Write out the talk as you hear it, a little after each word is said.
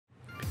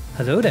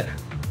Hello there!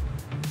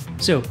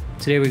 So,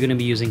 today we're going to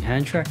be using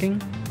hand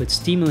tracking with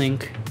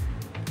SteamLink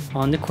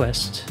on the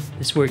Quest.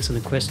 This works on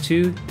the Quest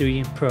 2,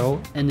 3 Pro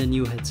and the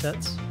new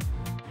headsets.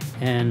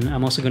 And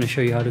I'm also going to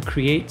show you how to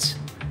create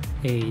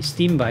a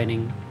Steam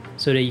binding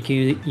so that you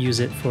can use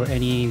it for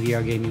any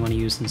VR game you want to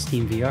use in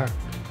SteamVR.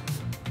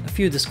 A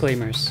few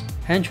disclaimers.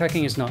 Hand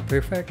tracking is not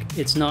perfect.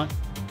 It's not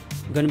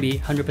going to be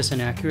 100%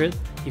 accurate.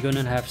 You're going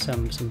to have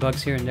some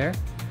bugs here and there.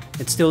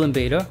 It's still in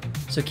beta,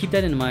 so keep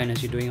that in mind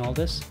as you're doing all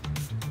this.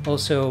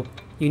 Also,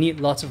 you need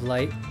lots of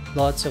light,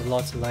 lots of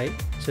light,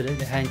 so that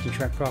the hand can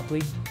track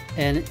properly.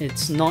 And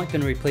it's not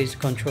going to replace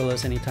the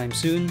controllers anytime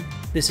soon.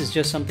 This is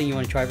just something you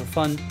want to try for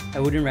fun. I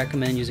wouldn't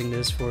recommend using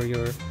this for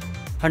your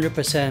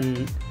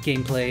 100%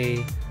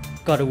 gameplay,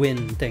 gotta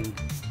win thing.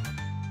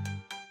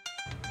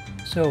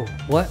 So,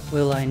 what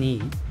will I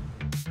need?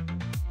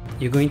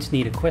 You're going to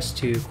need a Quest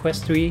 2,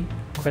 Quest 3,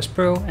 Quest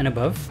Pro and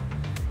above.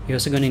 You're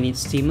also going to need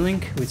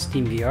SteamLink with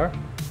SteamVR.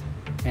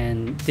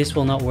 And this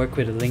will not work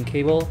with a link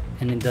cable,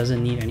 and it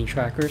doesn't need any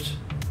trackers.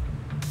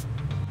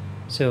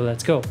 So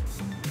let's go.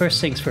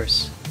 First things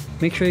first,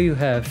 make sure you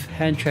have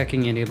hand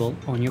tracking enabled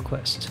on your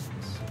Quest.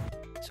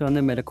 So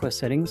under MetaQuest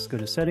settings, go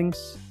to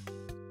settings,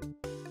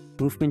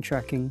 movement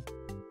tracking,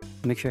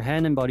 make sure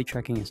hand and body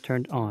tracking is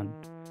turned on.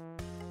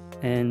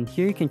 And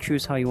here you can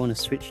choose how you want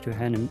to switch to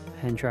hand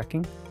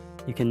tracking.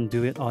 You can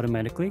do it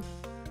automatically,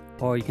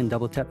 or you can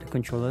double tap the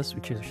controllers,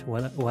 which is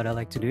what I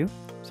like to do.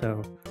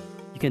 So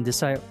you can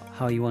decide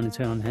how you want to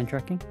turn on hand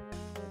tracking,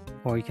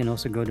 or you can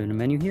also go to the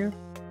menu here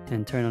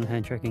and turn on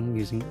hand tracking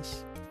using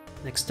this.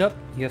 Next up,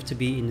 you have to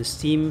be in the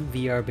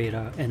SteamVR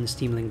beta and the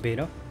SteamLink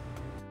beta.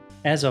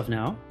 As of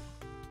now,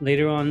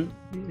 later on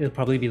it'll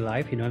probably be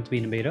live, you don't have to be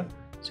in the beta.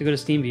 So go to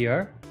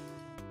SteamVR,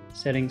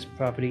 settings,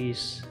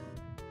 properties,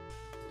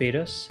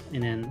 betas,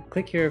 and then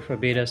click here for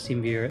beta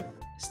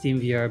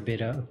SteamVR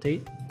beta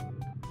update.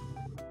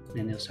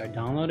 And it'll start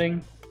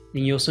downloading.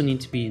 And you also need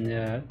to be in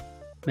the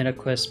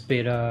MetaQuest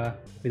beta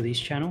release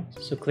channel,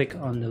 so click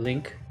on the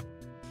link,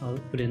 I'll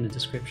put it in the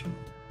description.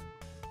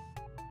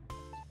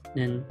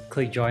 Then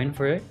click join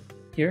for it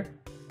here,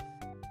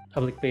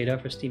 public beta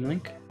for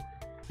SteamLink,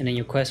 and then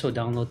your Quest will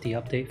download the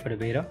update for the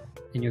beta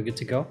and you're good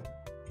to go.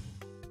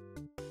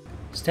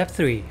 Step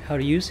 3, how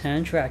to use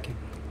hand tracking.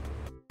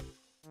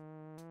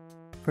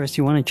 First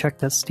you want to check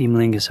that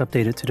SteamLink is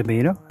updated to the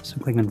beta, so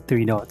click on the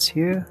 3 dots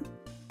here,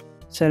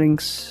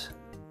 settings,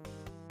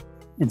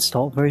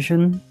 installed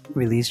version,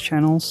 release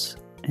channels,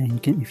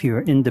 and if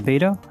you're in the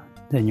beta,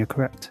 then you're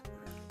correct.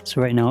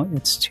 So right now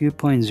it's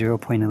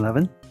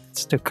 2.0.11.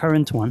 It's the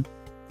current one.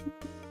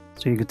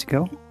 So you're good to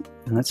go.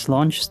 And let's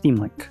launch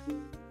SteamLink.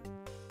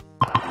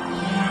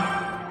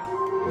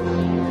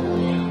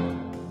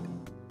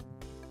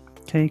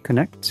 Okay,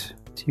 connect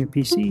to your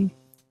PC.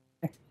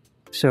 Okay.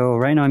 So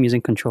right now I'm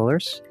using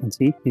controllers. You can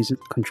see these are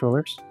the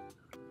controllers.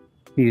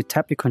 You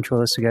tap your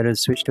controllers together to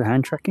switch to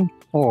hand tracking,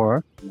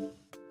 or you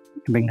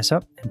bring this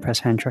up and press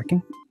hand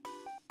tracking.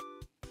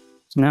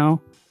 So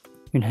now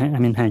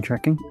I'm in hand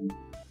tracking.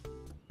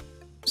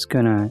 Just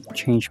gonna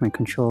change my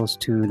controls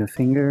to the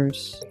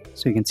fingers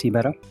so you can see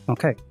better.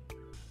 Okay,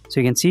 so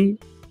you can see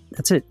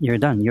that's it. You're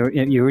done.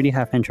 You already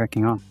have hand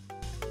tracking on.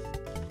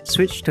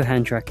 Switch to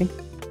hand tracking.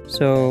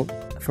 So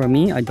for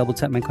me, I double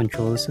tap my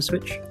controllers to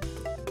switch.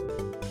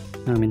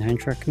 Now I'm in hand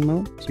tracking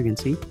mode, so you can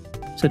see.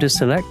 So to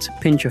select,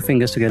 pinch your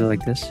fingers together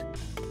like this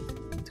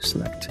to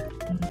select.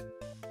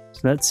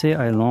 So let's say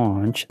I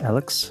launch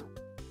Alex.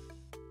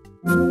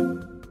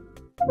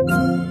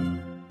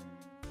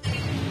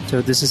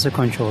 So this is a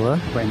controller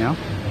right now.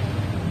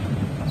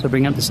 So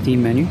bring up the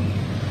Steam menu,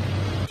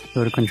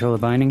 go to controller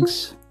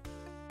bindings,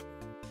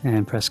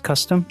 and press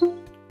custom.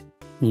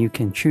 And you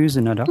can choose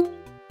another.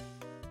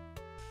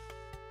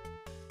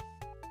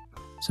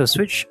 So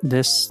switch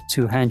this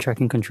to hand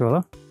tracking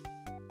controller.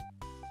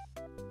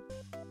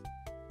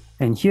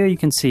 And here you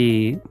can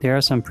see there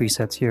are some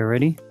presets here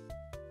already.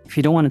 If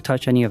you don't want to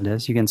touch any of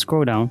this, you can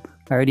scroll down.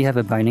 I already have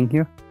a binding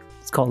here.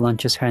 It's called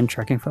Launches Hand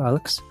Tracking for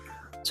Alex.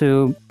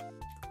 So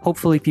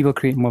hopefully people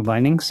create more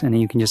bindings and then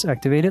you can just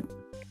activate it.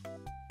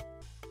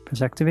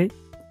 Press activate.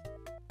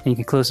 And you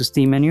can close the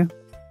Steam menu.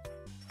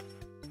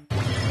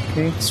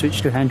 Okay,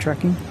 switch to hand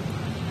tracking.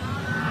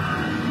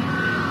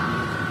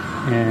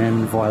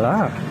 And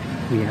voila,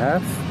 we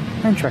have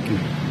hand tracking.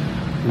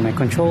 And my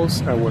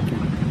controls are working.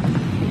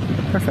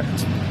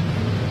 Perfect.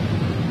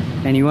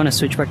 And you want to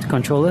switch back to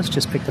controllers,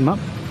 just pick them up.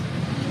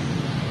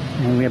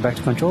 And we are back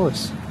to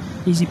controllers.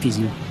 Easy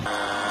peasy.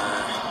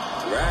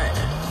 Right,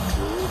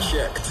 all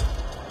checked.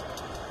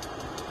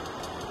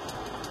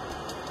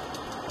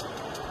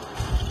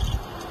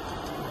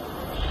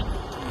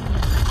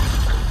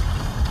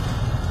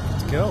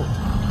 Let's go.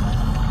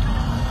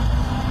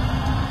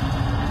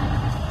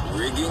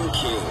 Rigging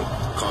King,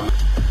 come.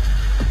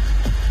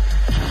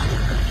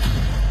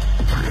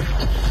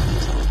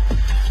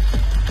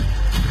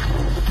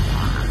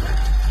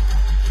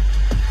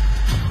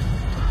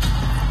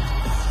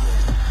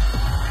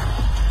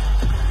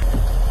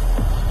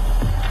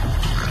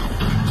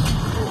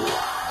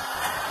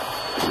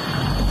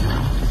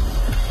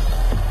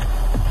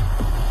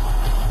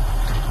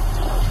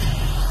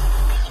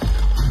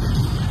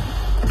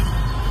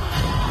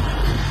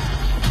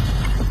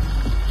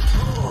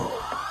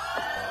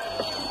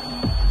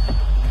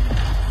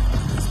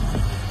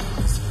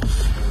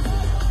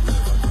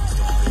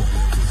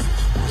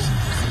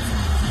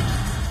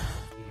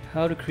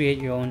 how to create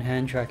your own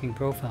hand tracking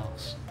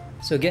profiles.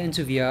 So get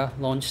into VR,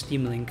 launch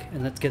SteamLink,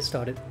 and let's get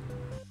started.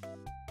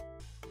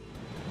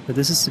 So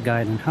this is the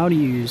guide on how to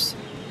use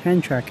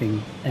hand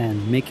tracking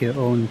and make your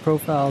own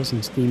profiles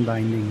and Steam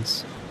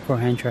bindings for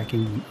hand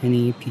tracking in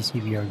any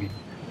PC VR game.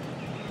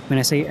 When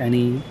I say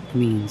any, it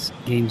means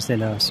games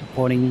that are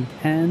supporting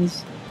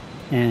hands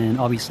and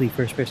obviously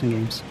first-person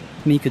games.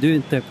 I mean, you could do it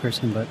in third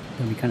person, but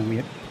that would be kind of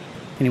weird.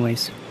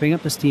 Anyways, bring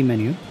up the Steam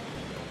menu,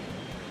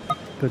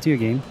 go to your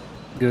game,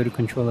 go to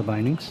controller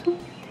bindings,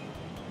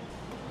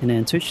 and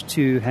then switch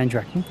to hand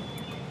tracking.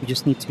 You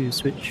just need to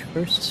switch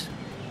first,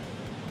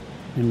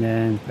 and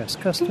then press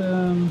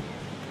custom,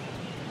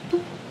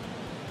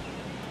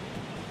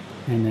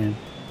 and then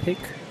pick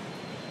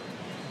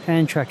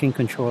hand tracking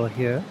controller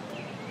here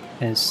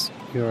as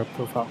your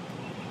profile.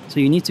 So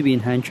you need to be in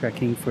hand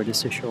tracking for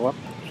this to show up.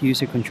 If you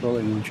use your controller,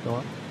 it won't show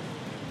up.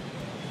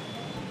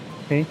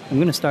 Okay, I'm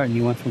going to start a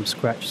new one from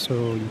scratch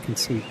so you can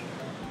see.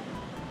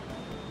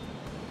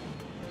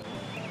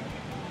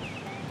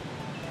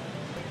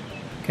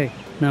 Okay,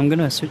 now I'm going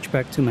to switch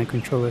back to my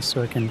controller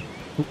so I can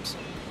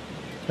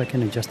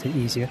adjust it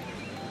easier.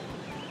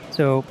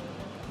 So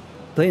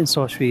Blade and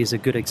Sorcery is a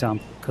good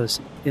example because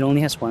it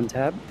only has one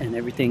tab and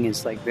everything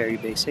is like very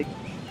basic.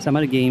 Some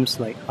other games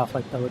like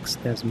Half-Life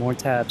Alyx, there's more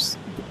tabs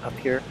up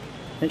here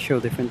that show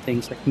different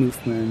things like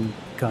movement,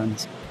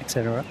 guns,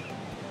 etc.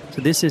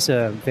 So this is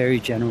a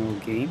very general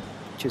game,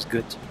 which is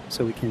good.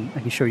 So I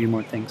can show you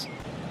more things.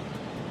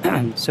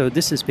 So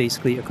this is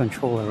basically a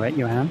controller, right?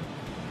 Your hand.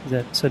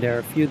 So there are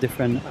a few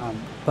different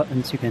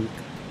buttons you can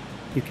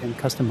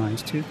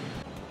customize to.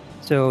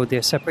 So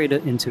they're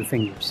separated into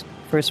fingers.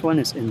 First one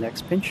is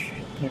index pinch.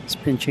 That's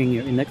pinching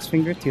your index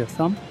finger to your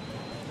thumb.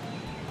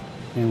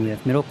 And we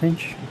have middle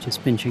pinch, which is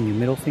pinching your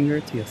middle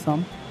finger to your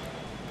thumb.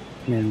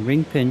 And then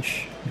ring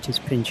pinch, which is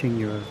pinching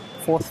your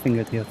fourth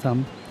finger to your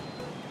thumb.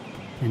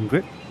 And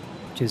grip,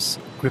 which is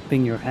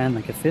gripping your hand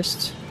like a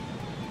fist.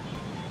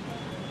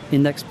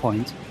 Index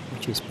point,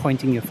 which is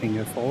pointing your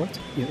finger forward,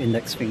 your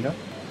index finger.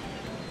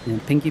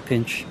 And pinky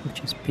pinch,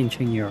 which is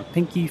pinching your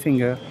pinky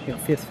finger, your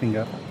fifth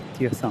finger,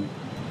 to your thumb.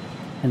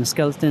 And the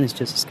skeleton is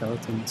just a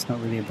skeleton, it's not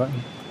really a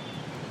button.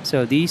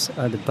 So these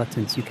are the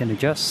buttons you can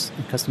adjust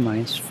and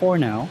customize for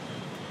now.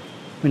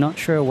 We're not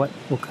sure what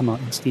will come out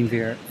in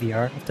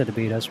SteamVR after the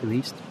beta is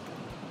released.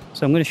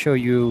 So I'm going to show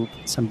you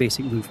some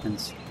basic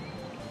movements.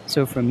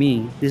 So for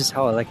me, this is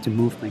how I like to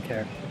move my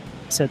character.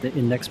 Set the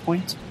index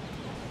point,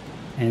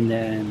 and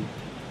then,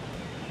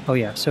 oh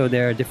yeah, so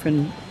there are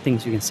different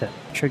things you can set.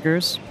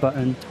 Triggers,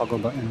 button, toggle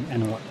button,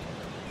 analog.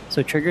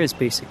 So trigger is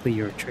basically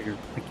your trigger.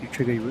 Like your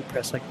trigger you would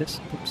press like this.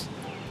 Oops.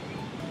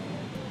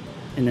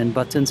 And then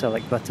buttons are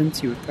like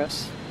buttons you would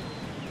press.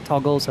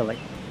 Toggles are like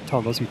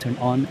toggles you turn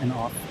on and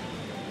off.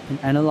 And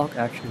analog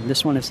action,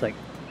 this one is like,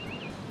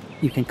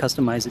 you can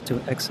customize it to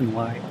X and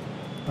Y.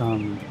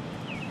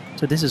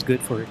 So this is good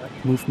for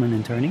like movement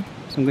and turning.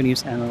 So I'm going to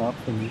use analog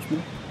for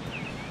movement.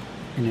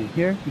 And then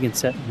here you can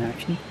set an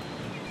action.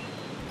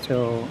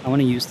 So I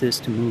want to use this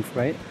to move,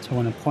 right? So I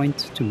want to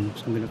point to move.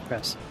 So I'm going to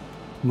press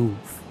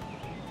move.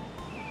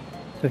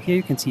 So here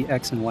you can see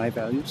X and Y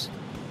values.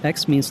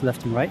 X means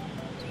left and right.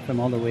 So if I'm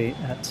all the way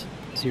at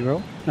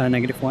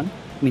 -1,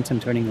 it means I'm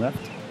turning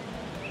left.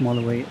 If I'm all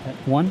the way at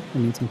 1, it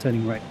means I'm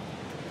turning right.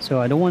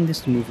 So I don't want this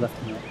to move left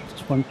and right. I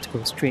just want it to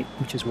go straight,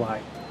 which is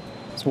Y.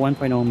 So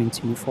 1.0 means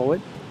you move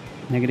forward.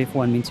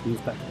 -1 means you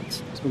move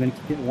backwards. So we're going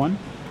to keep it 1.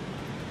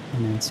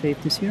 And then save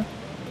this here.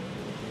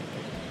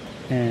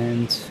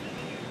 And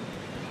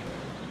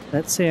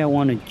let's say I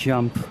want to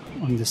jump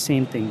on the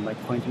same thing by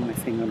pointing my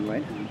finger on the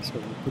right hand. So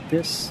we'll put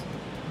this.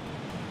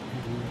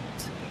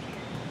 And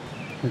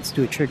let's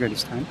do a trigger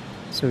this time.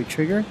 So a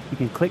trigger, you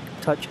can click,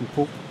 touch, and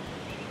pull.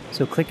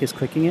 So click is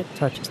clicking it,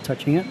 touch is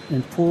touching it,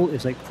 and pull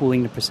is like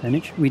pulling the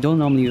percentage. We don't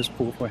normally use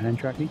pull for hand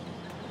tracking.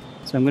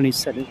 So I'm going to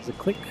set it as a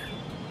click.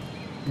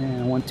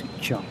 And I want to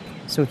jump.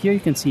 So here you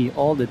can see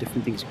all the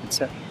different things you can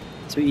set.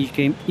 So each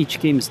game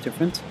is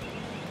different.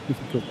 You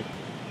can put like,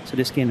 so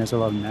this game has a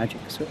lot of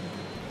magic. So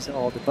these are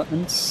all the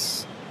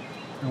buttons.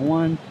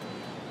 And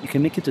you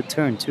can make it to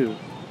turn too,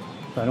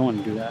 but I don't want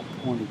to do that.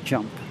 I want to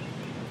jump.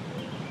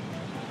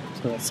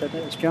 So let's set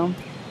that as jump.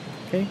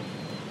 Okay.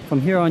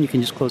 From here on, you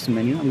can just close the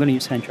menu. I'm going to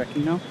use hand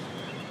tracking now.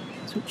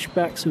 Switch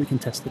back so we can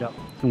test it out.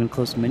 So I'm going to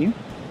close the menu.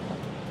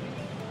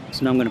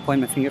 So now I'm going to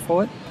point my finger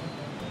forward.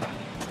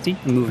 See,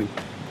 I'm moving.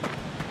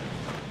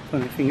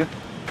 Point my finger,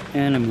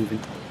 and I'm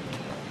moving.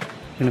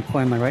 I'm going to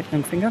point my right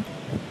hand finger,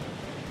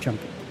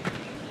 jumping.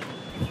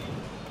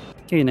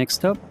 Okay,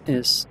 next up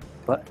is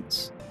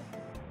buttons.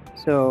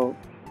 So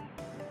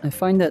I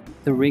find that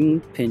the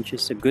ring pinch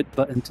is a good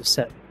button to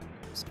set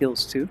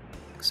skills to,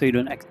 so you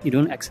don't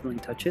accidentally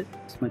touch it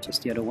as much as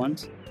the other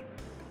ones.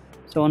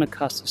 So I want to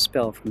cast a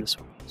spell from this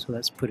one. So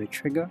let's put a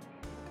trigger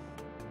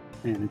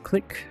and a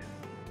click.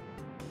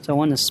 So I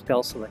want a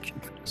spell selection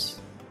for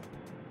this.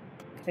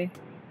 Okay.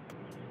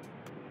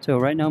 So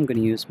right now I'm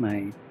going to use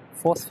my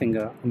fourth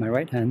finger on my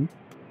right hand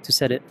to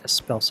set it as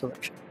spell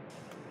selection.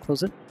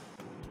 Close it.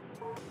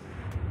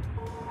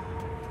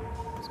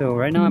 So So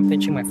right now I'm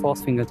pinching my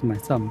fourth finger to my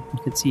thumb.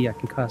 You can see I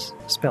can cast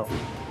a spell.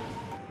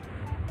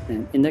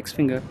 And index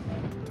finger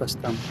plus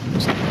thumb.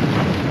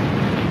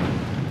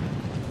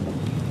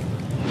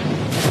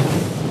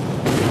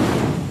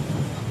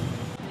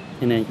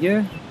 And then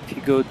here, if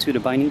you go to the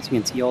bindings, you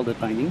can see all the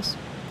bindings.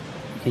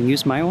 You can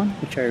use my one,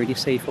 which I already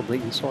saved for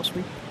Blatant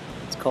Sorcery.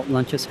 It's called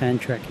Launches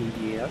Hand Tracking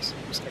DAS.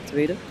 Just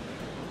activate it.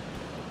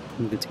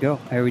 I'm good to go.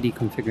 I already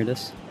configured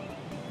this.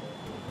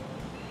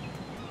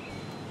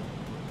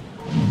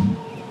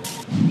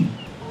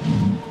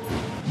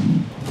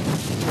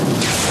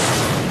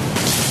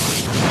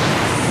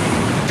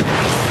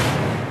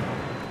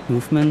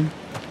 Movement,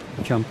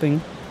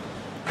 jumping,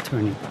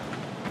 turning.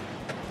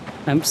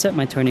 I've set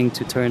my turning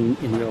to turn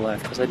in real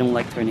life because I don't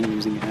like turning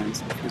using your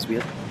hands. It feels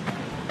weird.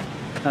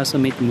 I also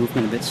made the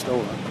movement a bit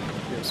slower.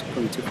 It was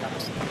going too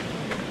fast.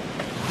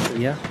 So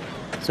yeah.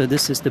 So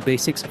this is the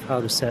basics of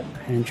how to set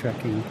hand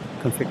tracking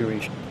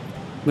configuration.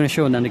 I'm going to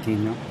show another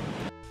game now.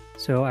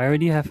 So I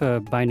already have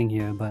a binding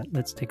here, but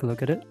let's take a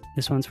look at it.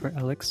 This one's for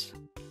Alex.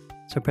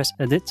 So press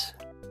edit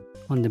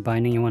on the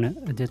binding you want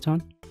to edit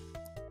on.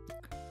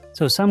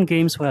 So some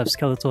games will have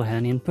skeletal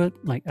hand input,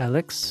 like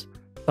Alex,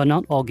 but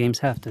not all games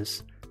have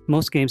this.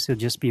 Most games will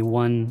just be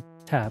one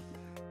tab.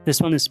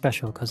 This one is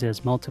special because it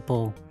has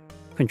multiple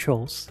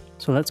controls.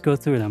 So let's go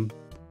through them.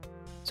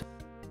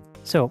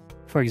 So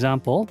for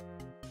example,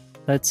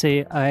 let's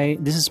say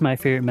this is my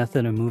favorite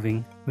method of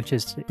moving, which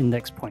is the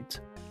index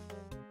point.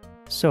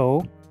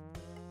 So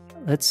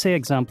let's say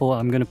example,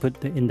 I'm going to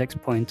put the index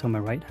point on my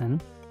right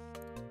hand.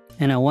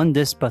 And I want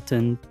this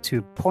button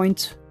to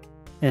point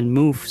and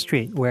move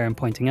straight where I'm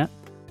pointing at.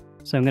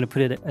 So I'm going to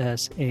put it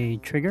as a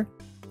trigger.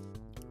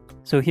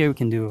 So here we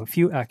can do a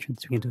few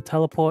actions. We can do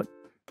teleport,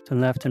 to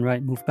left and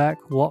right, move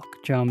back, walk,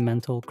 jump,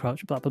 mental,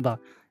 crouch, blah, blah, blah.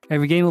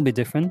 Every game will be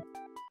different.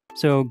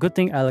 So good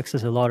thing Alex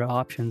has a lot of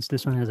options.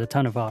 This one has a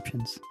ton of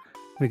options.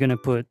 We're going to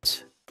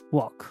put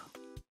walk.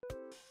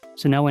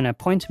 So now when I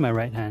point to my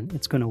right hand,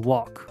 it's going to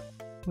walk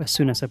as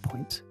soon as I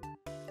point.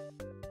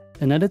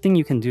 Another thing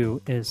you can do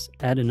is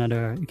add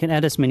another, you can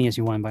add as many as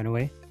you want, by the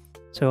way.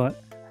 So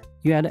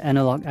you add an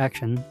analog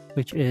action,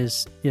 which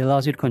is, it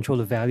allows you to control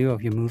the value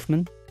of your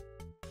movement.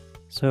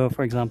 So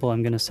for example,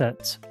 I'm going to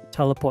set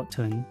teleport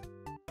turn.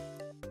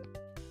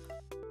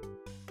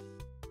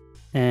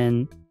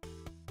 And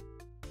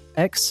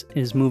X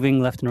is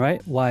moving left and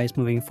right, Y is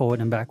moving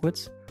forward and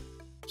backwards.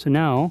 So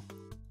now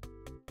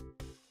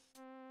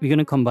we're going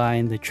to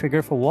combine the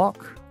trigger for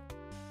walk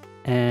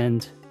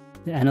and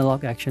the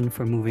analog action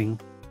for moving.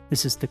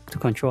 This is to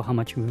control how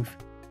much you move.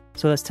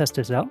 So let's test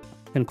this out.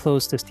 I'm going to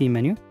close the Steam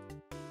menu.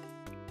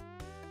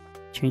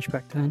 Change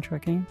back to hand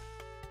tracking.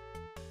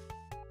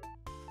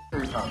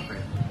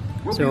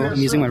 So I'm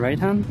using my right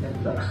hand.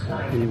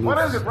 And it moves. What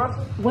is it, bro?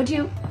 Would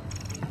you?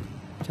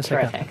 Just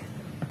like that.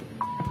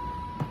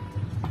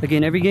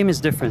 Again, every game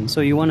is different, so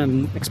you want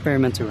to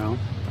experiment around.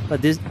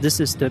 But this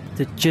is the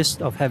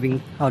gist of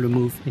having how to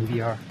move in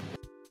VR.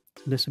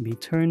 So this will be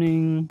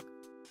turning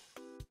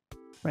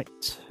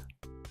right.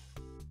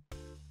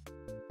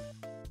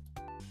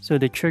 So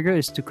the trigger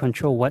is to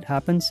control what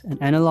happens,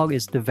 and analog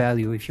is the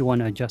value if you want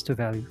to adjust the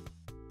value.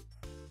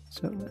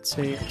 So let's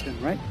say I turn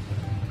right.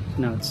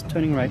 So now it's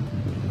turning right.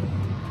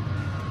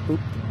 Oop.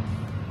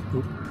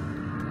 Oop.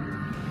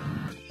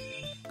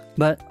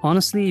 But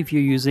honestly, if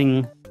you're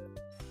using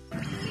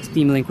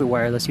SteamLink with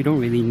wireless, you don't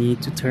really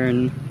need to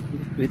turn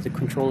with the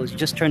controllers. You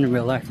just turn in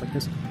real life like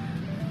this.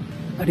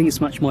 I think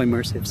it's much more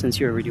immersive since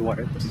you're already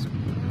wireless.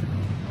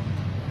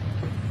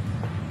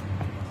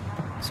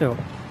 So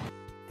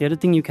the other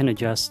thing you can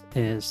adjust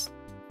is,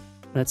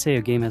 let's say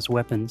a game has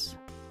weapons.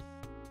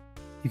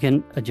 You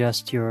can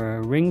adjust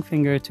your ring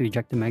finger to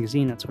eject the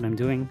magazine. That's what I'm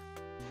doing.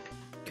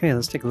 Okay,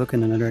 let's take a look at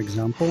another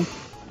example.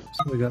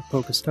 So we got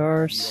Poker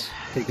Stars,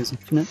 Vegas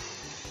Infinite.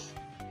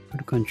 Go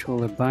to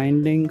controller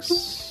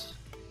bindings.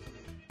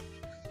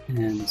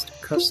 And it's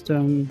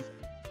custom.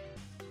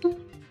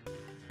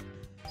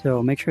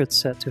 So make sure it's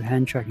set to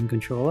hand tracking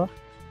controller.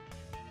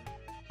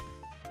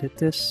 Did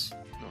this.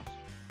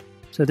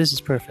 So this is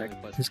perfect.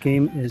 This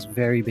game is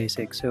very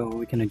basic, so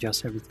we can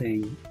adjust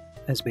everything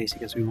as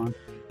basic as we want.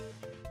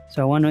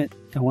 So I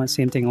want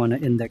same thing, I want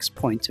an index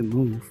point to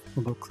move.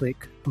 We'll go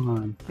click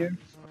on here.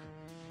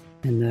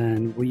 And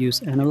then we'll use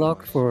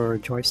analog for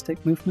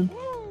joystick movement.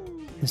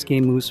 This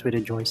game moves with a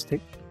joystick.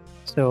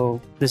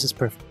 So this is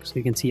perfect. So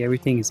you can see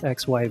everything is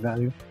X, Y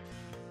value.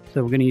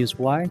 So we're going to use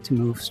Y to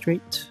move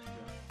straight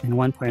and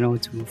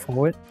 1.0 to move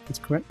forward. That's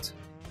correct.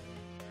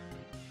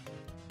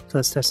 So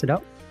let's test it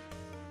out.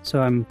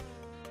 So I'm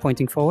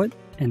pointing forward,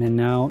 and then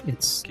now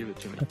it's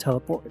a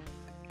teleport.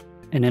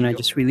 And then I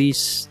just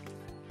release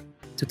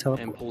to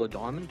teleport. And pull a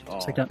diamond?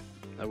 Just like that.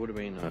 That would have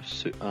been a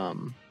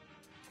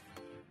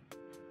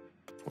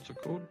what's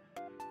it called?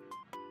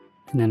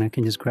 And then I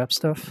can just grab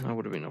stuff. That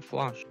would have been a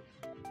flash.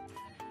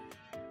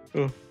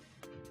 Oh.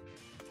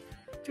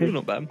 Okay.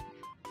 Not bad.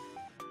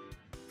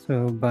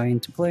 So buy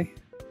into play.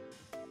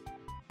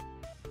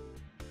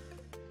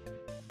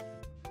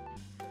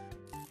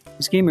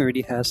 This game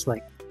already has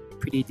like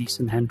pretty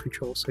decent hand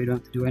control, so you don't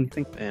have to do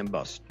anything. And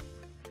bust.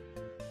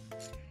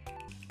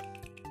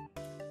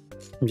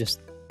 I'm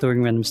just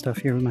throwing random stuff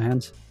here with my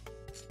hands.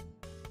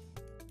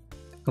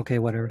 Okay,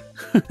 whatever.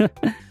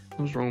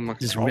 What's wrong with my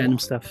Just controller? random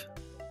stuff.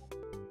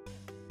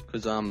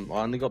 Because I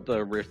only got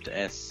the Rift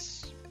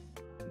S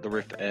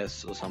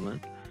or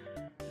something,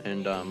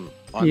 and I only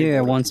Yeah, I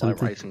bought it want to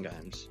play something. racing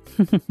games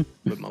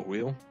with my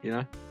wheel, you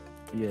know,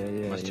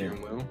 Yeah, my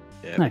steering wheel.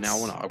 Yeah, Nice. but now I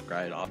want to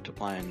upgrade after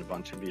playing a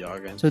bunch of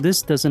VR games. So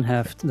this doesn't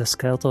have the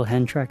skeletal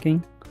hand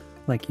tracking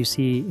like you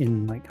see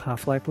in like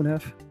Half-Life would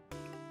have.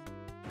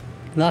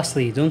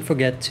 Lastly, don't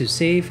forget to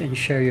save and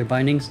share your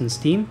bindings in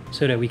Steam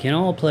so that we can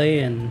all play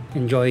and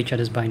enjoy each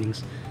other's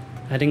bindings.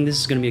 I think this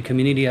is going to be a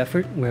community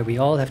effort where we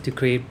all have to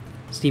create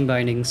Steam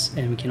bindings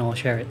and we can all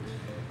share it.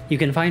 You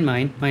can find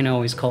mine. Mine are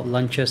always called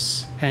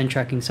Lunch's Hand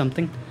Tracking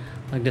something.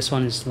 Like this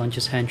one is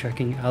Lunch's Hand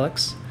Tracking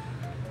Alex.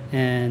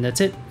 And that's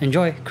it.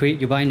 Enjoy, create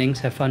your bindings,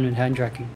 have fun with hand tracking.